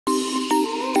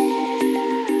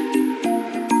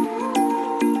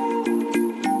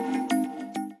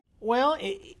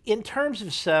In terms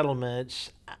of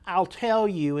settlements, I'll tell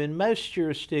you, in most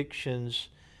jurisdictions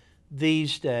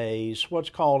these days,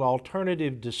 what's called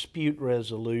alternative dispute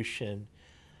resolution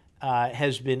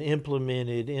has been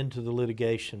implemented into the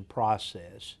litigation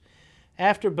process.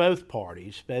 After both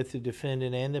parties, both the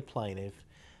defendant and the plaintiff,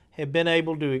 have been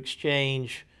able to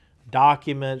exchange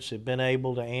documents, have been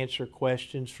able to answer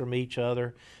questions from each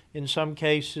other. In some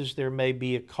cases, there may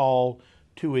be a call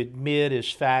to admit as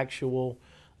factual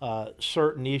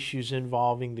certain issues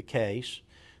involving the case.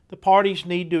 The parties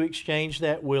need to exchange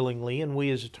that willingly, and we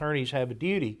as attorneys have a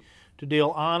duty to deal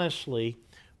honestly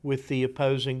with the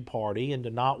opposing party and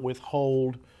to not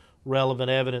withhold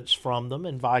relevant evidence from them,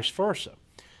 and vice versa.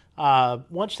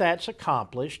 Once that's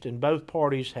accomplished and both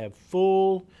parties have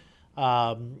full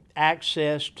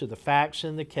access to the facts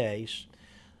in the case,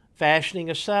 fashioning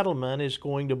a settlement is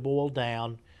going to boil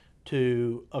down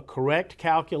to a correct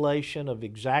calculation of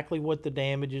exactly what the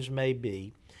damages may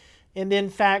be, and then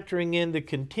factoring in the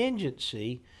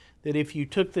contingency that if you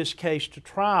took this case to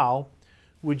trial,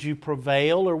 would you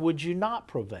prevail or would you not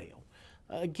prevail?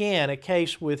 Again, a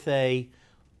case with a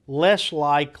less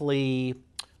likely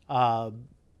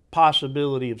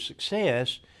possibility of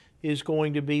success is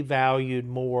going to be valued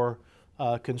more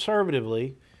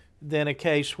conservatively than a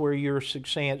case where your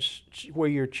chance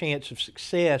of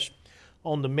success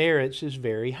on the merits is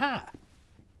very high.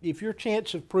 If your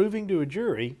chance of proving to a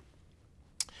jury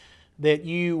that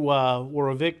you were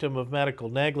a victim of medical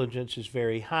negligence is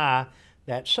very high,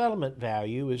 that settlement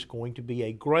value is going to be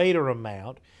a greater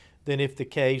amount than if the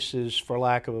case is, for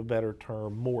lack of a better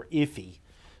term, more iffy.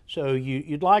 So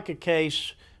you'd like a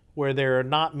case where there are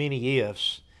not many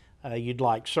ifs. You'd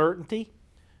like certainty.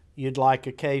 You'd like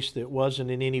a case that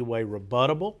wasn't in any way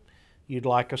rebuttable. You'd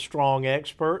like a strong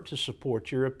expert to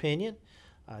support your opinion.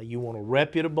 You want a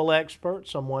reputable expert,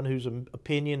 someone whose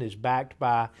opinion is backed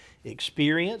by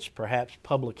experience, perhaps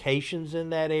publications in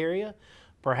that area,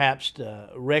 perhaps the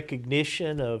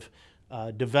recognition of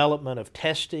development of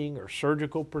testing or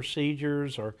surgical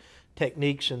procedures or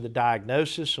techniques in the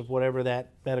diagnosis of whatever that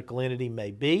medical entity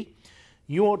may be.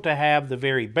 You want to have the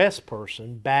very best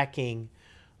person backing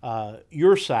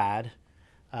your side,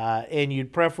 and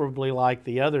you'd preferably like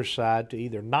the other side to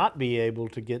either not be able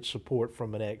to get support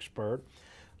from an expert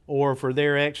or for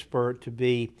their expert to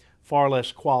be far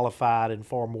less qualified and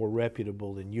far more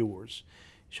reputable than yours.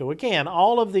 So again,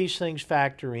 all of these things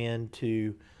factor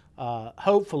into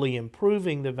hopefully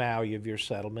improving the value of your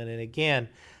settlement. And again,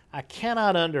 I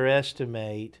cannot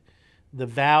underestimate the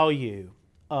value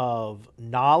of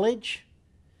knowledge,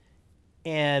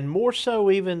 and more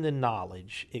so even than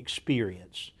knowledge,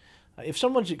 experience. If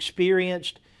someone's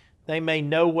experienced, they may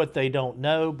know what they don't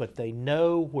know, but they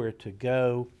know where to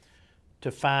go to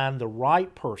find the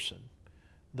right person,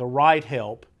 the right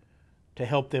help to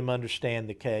help them understand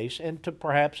the case and to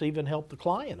perhaps even help the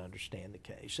client understand the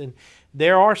case. And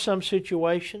there are some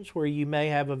situations where you may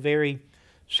have a very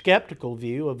skeptical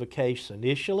view of a case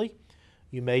initially.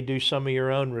 You may do some of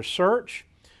your own research.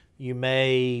 You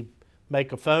may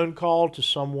make a phone call to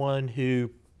someone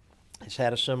who has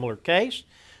had a similar case.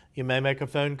 You may make a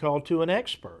phone call to an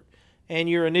expert. And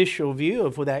your initial view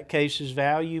of that case's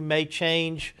value may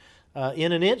change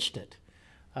in an instant.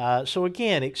 So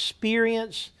again,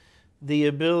 experience, the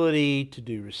ability to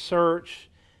do research,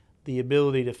 the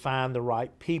ability to find the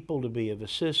right people to be of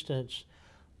assistance,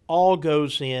 all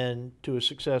goes into a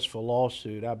successful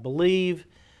lawsuit. I believe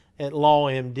at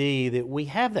LawMD that we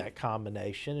have that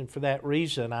combination, and for that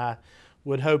reason I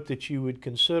would hope that you would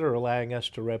consider allowing us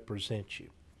to represent you.